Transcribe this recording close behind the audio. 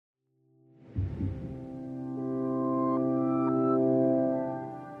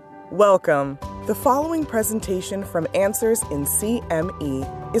Welcome. The following presentation from Answers in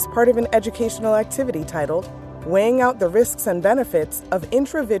CME is part of an educational activity titled Weighing Out the Risks and Benefits of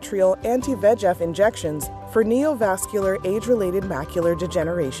Intravitreal Anti-VEGF Injections for Neovascular Age-Related Macular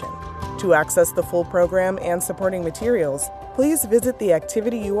Degeneration. To access the full program and supporting materials, please visit the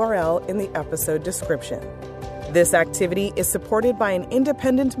activity URL in the episode description. This activity is supported by an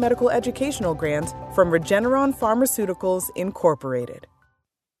independent medical educational grant from Regeneron Pharmaceuticals, Incorporated.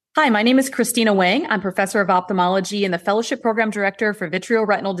 Hi, my name is Christina Weng. I'm professor of ophthalmology and the fellowship program director for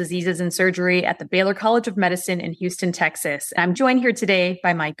vitreoretinal diseases and surgery at the Baylor College of Medicine in Houston, Texas. I'm joined here today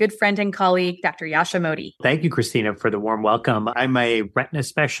by my good friend and colleague, Dr. Yasha Modi. Thank you, Christina, for the warm welcome. I'm a retina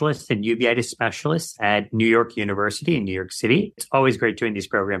specialist and uveitis specialist at New York University in New York City. It's always great doing these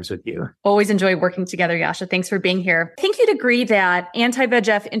programs with you. Always enjoy working together, Yasha. Thanks for being here. I think you'd agree that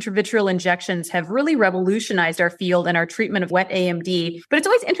anti-VEGF intravitreal injections have really revolutionized our field and our treatment of wet AMD. But it's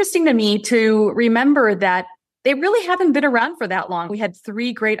always interesting to me to remember that they really haven't been around for that long. We had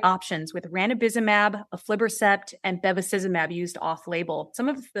three great options with ranibizumab, aflibercept, and bevacizumab used off-label. Some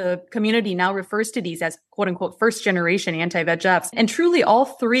of the community now refers to these as quote-unquote first-generation anti-VEGFs. And truly, all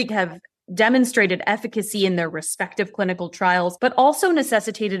three have demonstrated efficacy in their respective clinical trials, but also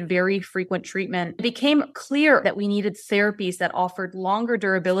necessitated very frequent treatment. It became clear that we needed therapies that offered longer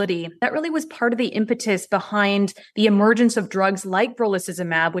durability. That really was part of the impetus behind the emergence of drugs like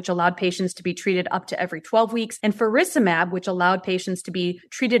brolucizumab, which allowed patients to be treated up to every 12 weeks, and faricimab, which allowed patients to be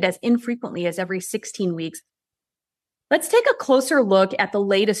treated as infrequently as every 16 weeks. Let's take a closer look at the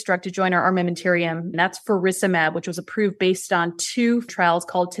latest drug to join our armamentarium, and that's faricimab, which was approved based on two trials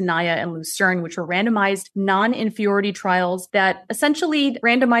called TENAYA and LUCERNE, which were randomized non-inferiority trials that essentially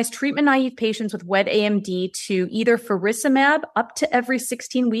randomized treatment-naive patients with wet AMD to either faricimab up to every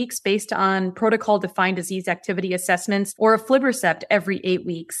 16 weeks based on protocol-defined disease activity assessments or aflibercept every 8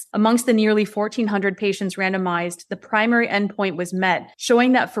 weeks. Amongst the nearly 1,400 patients randomized, the primary endpoint was met,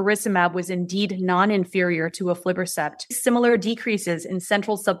 showing that faricimab was indeed non-inferior to aflibercept. Similar decreases in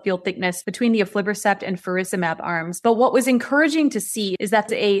central subfield thickness between the aflibercept and faricimab arms. But what was encouraging to see is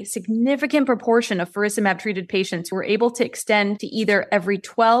that a significant proportion of faricimab-treated patients were able to extend to either every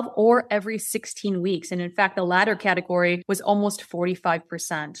 12 or every 16 weeks. And in fact, the latter category was almost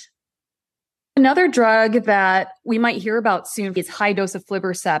 45%. Another drug that we might hear about soon is high-dose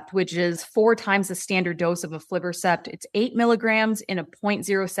aflibercept, which is 4 times the standard dose of aflibercept. It's 8 milligrams in a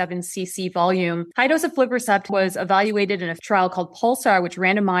 0.07 cc volume. High-dose aflibercept was evaluated in a trial called PULSAR, which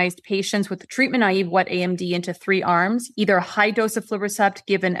randomized patients with treatment-naive wet AMD into 3 arms, either high-dose aflibercept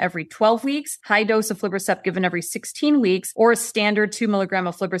given every 12 weeks, high-dose aflibercept given every 16 weeks, or a standard 2 milligram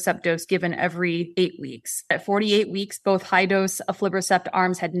aflibercept dose given every 8 weeks. At 48 weeks, both high-dose aflibercept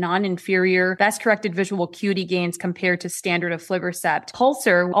arms had non-inferior best-corrected visual acuity gains compared to standard aflibercept.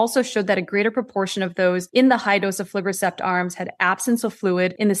 PULSAR also showed that a greater proportion of those in the high-dose aflibercept arms had absence of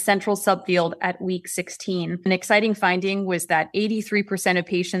fluid in the central subfield at week 16. An exciting finding was that 83% of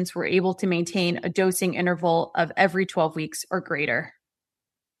patients were able to maintain a dosing interval of every 12 weeks or greater.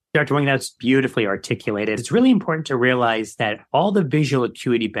 Dr. Weng, that's beautifully articulated. It's really important to realize that all the visual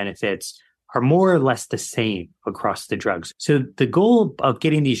acuity benefits are more or less the same across the drugs. So the goal of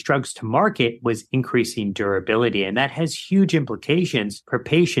getting these drugs to market was increasing durability, and that has huge implications for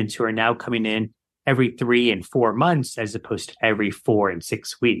patients who are now coming in every 3 and 4 months as opposed to every 4 and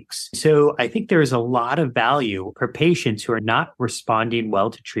 6 weeks. So I think there is a lot of value for patients who are not responding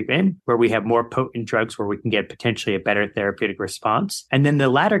well to treatment, where we have more potent drugs where we can get potentially a better therapeutic response. And then the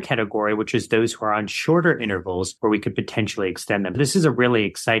latter category, which is those who are on shorter intervals where we could potentially extend them. This is a really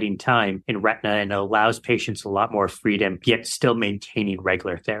exciting time in retina and it allows patients a lot more freedom, yet still maintaining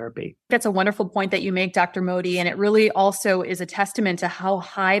regular therapy. That's a wonderful point that you make, Dr. Modi. And it really also is a testament to how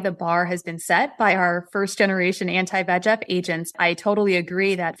high the bar has been set by our first generation anti-VEGF agents. I totally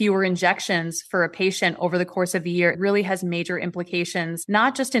agree that fewer injections for a patient over the course of a year really has major implications,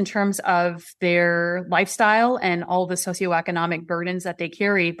 not just in terms of their lifestyle and all the socioeconomic burdens that they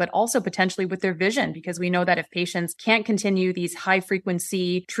carry, but also potentially with their vision, because we know that if patients can't continue these high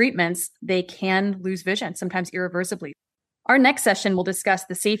frequency treatments, they can lose vision, sometimes irreversibly. Our next session will discuss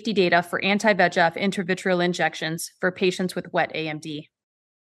the safety data for anti-VEGF intravitreal injections for patients with wet AMD.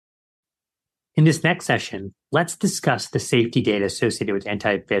 In this next session, let's discuss the safety data associated with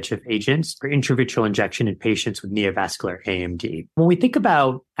anti-VEGF agents for intravitreal injection in patients with neovascular AMD. When we think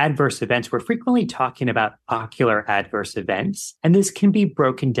about adverse events, we're frequently talking about ocular adverse events, and this can be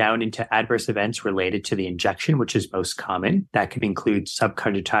broken down into adverse events related to the injection, which is most common. That can include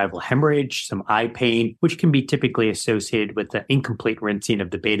subconjunctival hemorrhage, some eye pain, which can be typically associated with the incomplete rinsing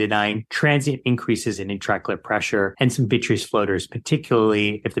of the betadine, transient increases in intraocular pressure, and some vitreous floaters,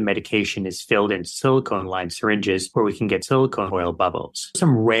 particularly if the medication is filled in silicone-lined syringes where we can get silicone oil bubbles.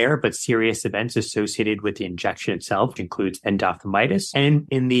 Some rare but serious events associated with the injection itself, which includes endophthalmitis. And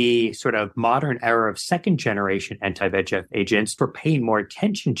in the sort of modern era of second-generation anti-VEGF agents, we're paying more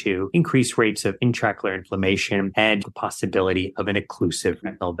attention to increased rates of intraocular inflammation and the possibility of an occlusive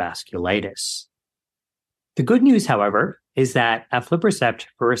retinal vasculitis. The good news, however, is that aflibercept,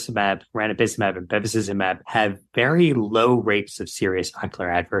 faricimab, ranibizumab, and bevacizumab have very low rates of serious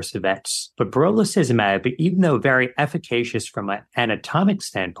ocular adverse events. But brolucizumab, even though very efficacious from an anatomic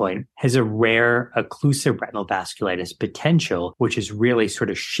standpoint, has a rare occlusive retinal vasculitis potential, which has really sort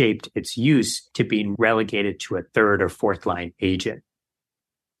of shaped its use to being relegated to a third or fourth line agent.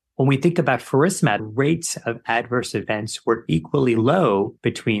 When we think about faricimab, rates of adverse events were equally low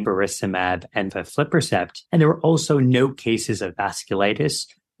between faricimab and aflibercept, and there were also no cases of vasculitis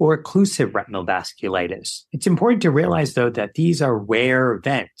or occlusive retinal vasculitis. It's important to realize, though, that these are rare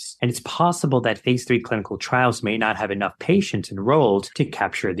events, and it's possible that phase 3 clinical trials may not have enough patients enrolled to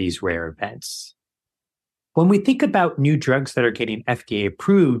capture these rare events. When we think about new drugs that are getting FDA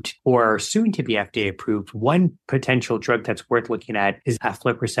approved or are soon to be FDA approved, one potential drug that's worth looking at is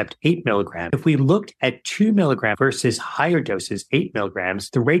aflibercept 8 milligrams. If we looked at 2 milligrams versus higher doses, 8 milligrams,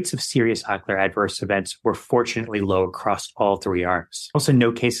 the rates of serious ocular adverse events were fortunately low across all three arms. Also,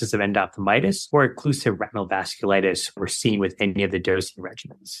 no cases of endophthalmitis or occlusive retinal vasculitis were seen with any of the dosing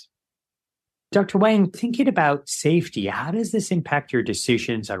regimens. Dr. Weng, thinking about safety, how does this impact your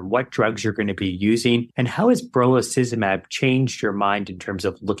decisions on what drugs you're going to be using? And how has brolucizumab changed your mind in terms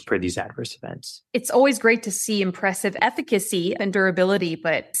of looking for these adverse events? It's always great to see impressive efficacy and durability,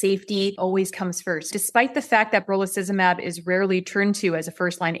 but safety always comes first. Despite the fact that brolucizumab is rarely turned to as a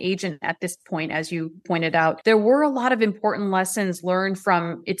first-line agent at this point, as you pointed out, there were a lot of important lessons learned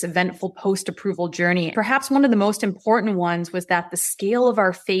from its eventful post-approval journey. Perhaps one of the most important ones was that the scale of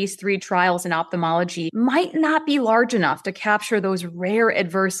our phase 3 trials in ophthalmology might not be large enough to capture those rare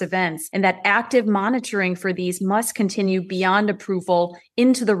adverse events, and that active monitoring for these must continue beyond approval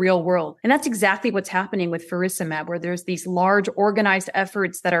into the real world. And that's exactly what's happening with faricimab, where there's these large organized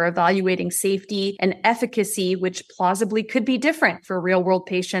efforts that are evaluating safety and efficacy, which plausibly could be different for real world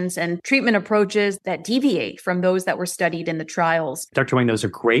patients, and treatment approaches that deviate from those that were studied in the trials. Dr. Weng, those are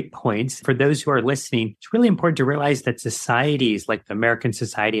great points. For those who are listening, it's really important to realize that societies like the American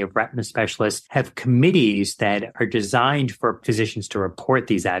Society of Retina Specialists have committees that are designed for physicians to report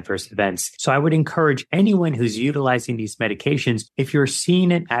these adverse events. So I would encourage anyone who's utilizing these medications, if you're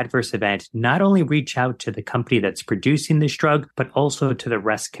seeing an adverse event, not only reach out to the company that's producing this drug, but also to the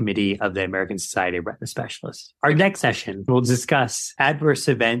REST committee of the American Society of Retina Specialists. Our next session will discuss adverse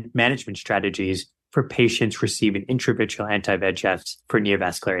event management strategies for patients receiving intravitreal anti-VEGFs for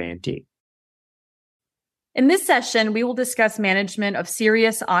neovascular AMD. In this session, we will discuss management of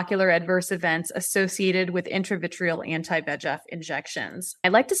serious ocular adverse events associated with intravitreal anti-VEGF injections.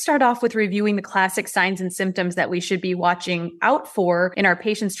 I'd like to start off with reviewing the classic signs and symptoms that we should be watching out for in our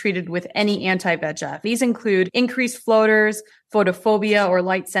patients treated with any anti-VEGF. These include increased floaters, photophobia or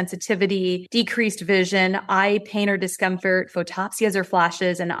light sensitivity, decreased vision, eye pain or discomfort, photopsias or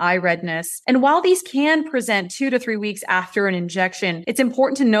flashes, and eye redness. And while these can present 2 to 3 weeks after an injection, it's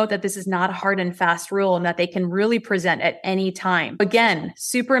important to note that this is not a hard and fast rule and that they can really present at any time. Again,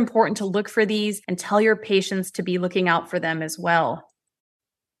 super important to look for these and tell your patients to be looking out for them as well.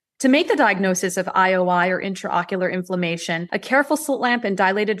 To make the diagnosis of IOI or intraocular inflammation, a careful slit lamp and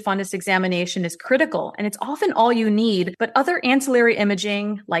dilated fundus examination is critical, and it's often all you need, but other ancillary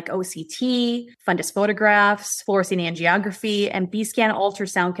imaging like OCT, fundus photographs, fluorescein angiography, and B-scan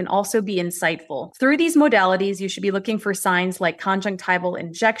ultrasound can also be insightful. Through these modalities, you should be looking for signs like conjunctival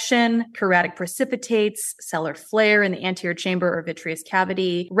injection, chorotic precipitates, cellular flare in the anterior chamber or vitreous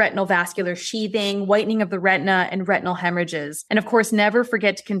cavity, retinal vascular sheathing, whitening of the retina, and retinal hemorrhages. And of course, never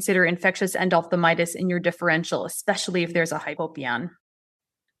forget to consider infectious endophthalmitis in your differential, especially if there's a hypopyon.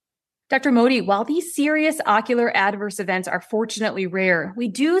 Dr. Modi, while these serious ocular adverse events are fortunately rare, we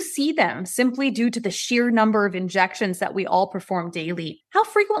do see them simply due to the sheer number of injections that we all perform daily. How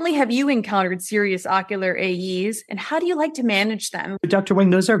frequently have you encountered serious ocular AEs, and how do you like to manage them? Dr.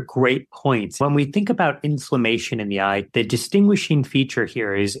 Weng, those are great points. When we think about inflammation in the eye, the distinguishing feature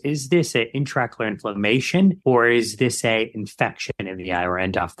here is this an intraocular inflammation or is this an infection in the eye or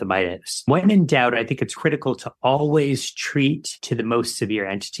endophthalmitis? When in doubt, I think it's critical to always treat to the most severe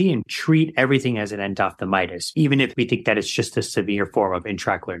entity and treat everything as an endophthalmitis, even if we think that it's just a severe form of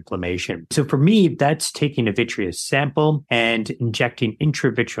intraocular inflammation. So for me, that's taking a vitreous sample and injecting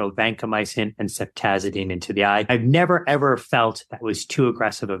intravitreal vancomycin and ceftazidime into the eye. I've never, ever felt that was too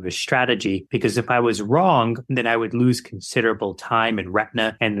aggressive of a strategy, because if I was wrong, then I would lose considerable time in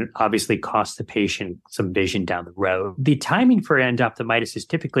retina and obviously cost the patient some vision down the road. The timing for endophthalmitis is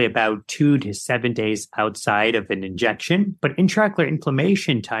typically about 2 to 7 days outside of an injection, but intraocular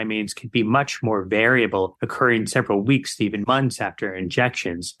inflammation timings can be much more variable, occurring several weeks to even months after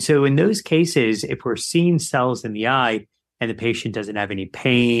injections. So in those cases, if we're seeing cells in the eye and the patient doesn't have any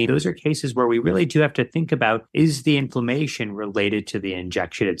pain, those are cases where we really do have to think about, is the inflammation related to the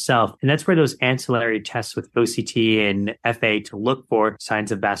injection itself? And that's where those ancillary tests with OCT and FA to look for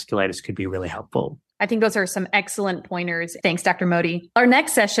signs of vasculitis could be really helpful. I think those are some excellent pointers. Thanks, Dr. Modi. Our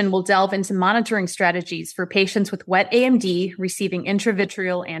next session will delve into monitoring strategies for patients with wet AMD receiving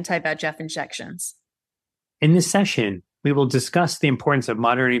intravitreal anti-VEGF injections. In this session, we will discuss the importance of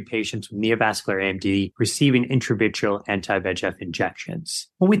monitoring patients with neovascular AMD receiving intravitreal anti-VEGF injections.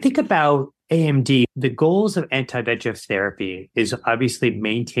 When we think about AMD, the goals of anti-VEGF therapy is obviously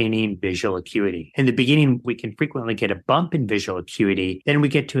maintaining visual acuity. In the beginning, we can frequently get a bump in visual acuity, then we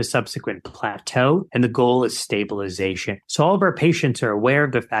get to a subsequent plateau, and the goal is stabilization. So all of our patients are aware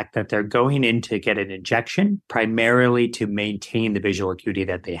of the fact that they're going in to get an injection, primarily to maintain the visual acuity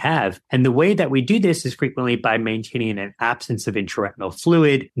that they have. And the way that we do this is frequently by maintaining an absence of intraretinal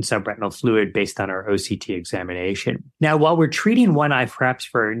fluid and subretinal fluid based on our OCT examination. Now, while we're treating one eye perhaps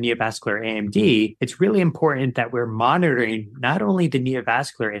for neovascular AMD, it's really important that we're monitoring not only the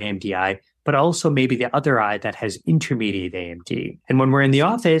neovascular AMD eye, but also maybe the other eye that has intermediate AMD. And when we're in the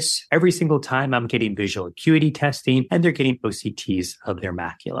office, every single time I'm getting visual acuity testing and they're getting OCTs of their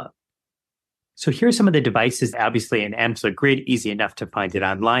macula. So here are some of the devices, obviously an Amsler grid, easy enough to find it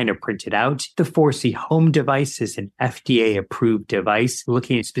online or print it out. The 4C home device is an FDA-approved device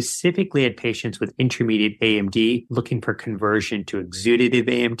looking specifically at patients with intermediate AMD, looking for conversion to exudative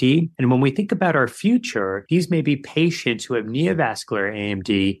AMD. And when we think about our future, these may be patients who have neovascular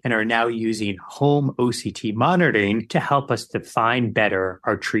AMD and are now using home OCT monitoring to help us define better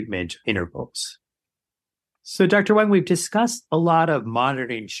our treatment intervals. So, Dr. Weng, we've discussed a lot of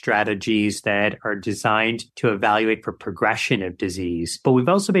monitoring strategies that are designed to evaluate for progression of disease, but we've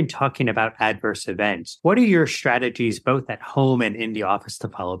also been talking about adverse events. What are your strategies both at home and in the office to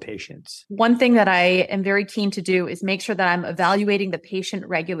follow patients? One thing that I am very keen to do is make sure that I'm evaluating the patient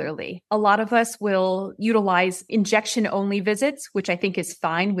regularly. A lot of us will utilize injection-only visits, which I think is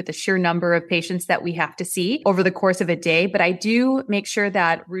fine with the sheer number of patients that we have to see over the course of a day, but I do make sure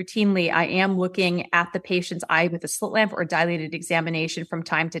that routinely I am looking at the patient's eye with a slit lamp or dilated examination from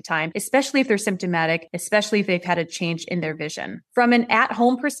time to time, especially if they're symptomatic, especially if they've had a change in their vision. From an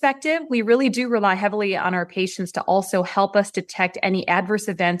at-home perspective, we really do rely heavily on our patients to also help us detect any adverse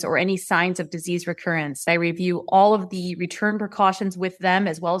events or any signs of disease recurrence. I review all of the return precautions with them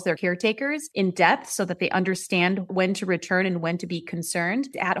as well as their caretakers in depth so that they understand when to return and when to be concerned.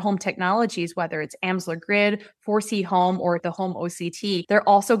 At-home technologies, whether it's Amsler Grid, 4C Home, or the home OCT, they're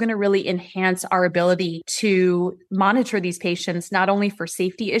also going to really enhance our ability to monitor these patients, not only for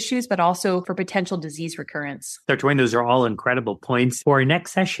safety issues, but also for potential disease recurrence. Dr. Weng, those are all incredible points. For our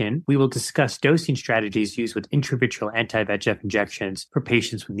next session, we will discuss dosing strategies used with intravitreal anti-VEGF injections for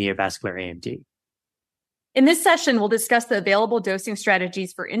patients with neovascular AMD. In this session, we'll discuss the available dosing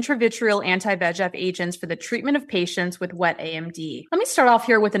strategies for intravitreal anti-VEGF agents for the treatment of patients with wet AMD. Let me start off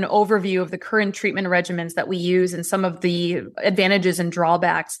here with an overview of the current treatment regimens that we use and some of the advantages and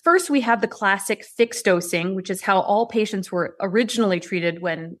drawbacks. First, we have the classic fixed dosing, which is how all patients were originally treated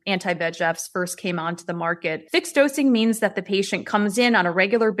when anti-VEGFs first came onto the market. Fixed dosing means that the patient comes in on a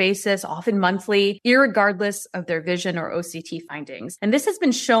regular basis, often monthly, irregardless of their vision or OCT findings. And this has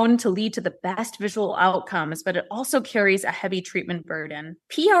been shown to lead to the best visual outcomes, but it also carries a heavy treatment burden.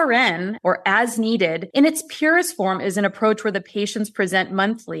 PRN, or as needed, in its purest form is an approach where the patients present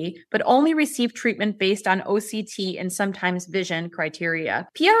monthly, but only receive treatment based on OCT and sometimes vision criteria.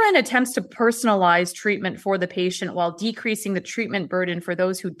 PRN attempts to personalize treatment for the patient while decreasing the treatment burden for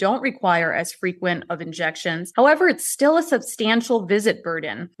those who don't require as frequent of injections. However, it's still a substantial visit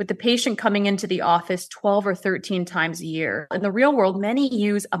burden, with the patient coming into the office 12 or 13 times a year. In the real world, many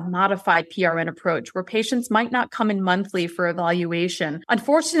use a modified PRN approach where patients patients might not come in monthly for evaluation.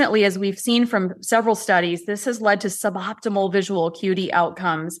 Unfortunately, as we've seen from several studies, this has led to suboptimal visual acuity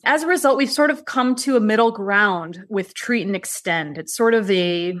outcomes. As a result, we've sort of come to a middle ground with treat and extend. It's sort of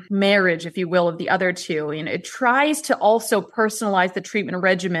a marriage, if you will, of the other two. It tries to also personalize the treatment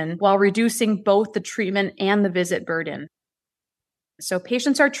regimen while reducing both the treatment and the visit burden. So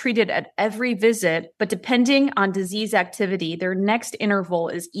patients are treated at every visit, but depending on disease activity, their next interval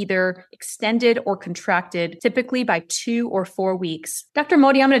is either extended or contracted, typically by 2 or 4 weeks. Dr.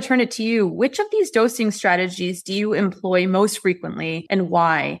 Modi, I'm going to turn it to you. Which of these dosing strategies do you employ most frequently and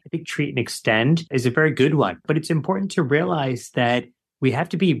why? I think treat and extend is a very good one, but it's important to realize that we have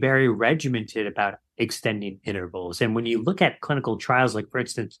to be very regimented about extending intervals. And when you look at clinical trials, like for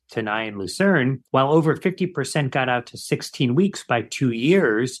instance, Tenai and Lucerne, while over 50% got out to 16 weeks by 2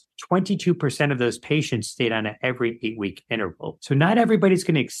 years, 22% of those patients stayed on an every 8-week interval. So not everybody's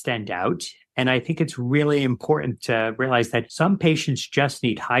going to extend out. And I think it's really important to realize that some patients just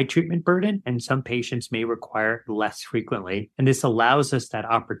need high treatment burden and some patients may require less frequently. And this allows us that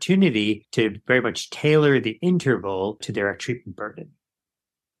opportunity to very much tailor the interval to their treatment burden.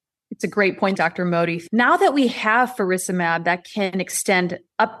 It's a great point, Dr. Modi. Now that we have faricimab that can extend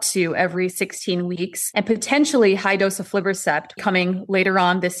up to every 16 weeks and potentially high dose of aflibercept coming later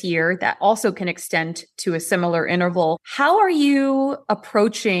on this year that also can extend to a similar interval, how are you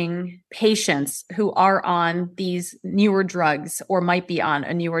approaching patients who are on these newer drugs or might be on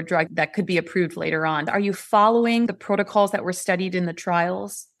a newer drug that could be approved later on? Are you following the protocols that were studied in the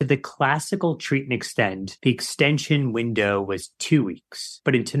trials? The classical treat and extend, the extension window was 2 weeks.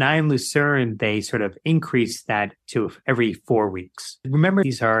 But in Tenai and Lucerne, they sort of increased that to every 4 weeks. Remember,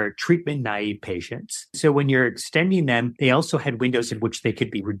 these are treatment naive patients. So when you're extending them, they also had windows in which they could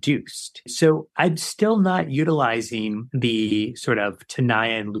be reduced. So I'm still not utilizing the sort of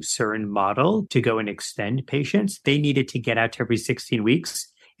Tenai and Lucerne model to go and extend patients. They needed to get out to every 16 weeks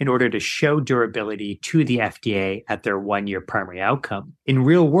in order to show durability to the FDA at their 1-year primary outcome. In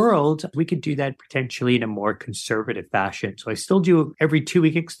real world, we could do that potentially in a more conservative fashion. So I still do every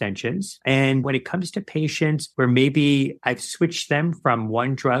 2-week extensions. And when it comes to patients where maybe I've switched them from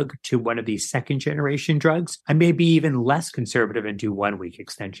one drug to one of these second generation drugs, I may be even less conservative and do 1-week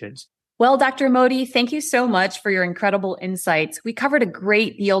extensions. Well, Dr. Modi, thank you so much for your incredible insights. We covered a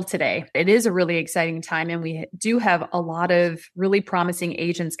great deal today. It is a really exciting time, and we do have a lot of really promising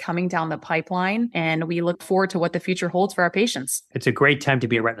agents coming down the pipeline, and we look forward to what the future holds for our patients. It's a great time to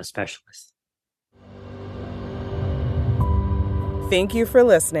be a retina specialist. Thank you for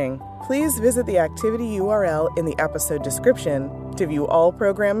listening. Please visit the activity URL in the episode description to view all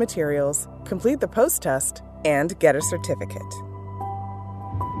program materials, complete the post-test, and get a certificate.